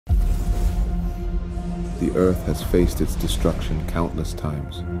The Earth has faced its destruction countless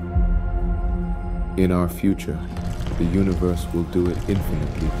times. In our future, the universe will do it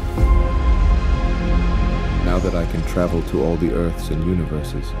infinitely. Now that I can travel to all the Earths and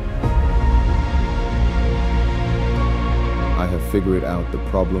universes, I have figured out the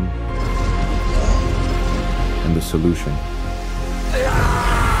problem and the solution.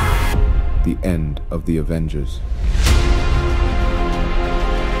 The end of the Avengers.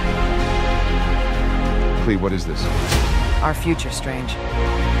 Clee, what is this? Our future, Strange.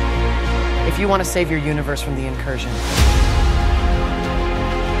 If you want to save your universe from the incursion,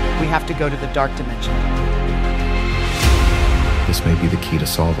 we have to go to the dark dimension. This may be the key to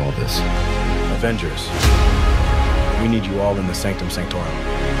solve all this. Avengers, we need you all in the Sanctum Sanctorum.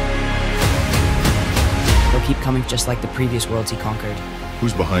 They'll keep coming just like the previous worlds he conquered.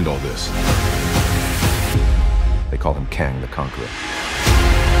 Who's behind all this? They call him Kang the Conqueror.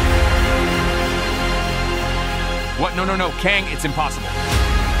 What? No. Kang, it's impossible.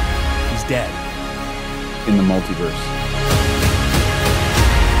 He's dead. In the multiverse.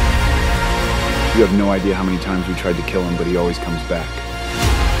 You have no idea how many times we tried to kill him, but he always comes back.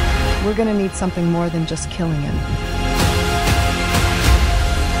 We're gonna need something more than just killing him.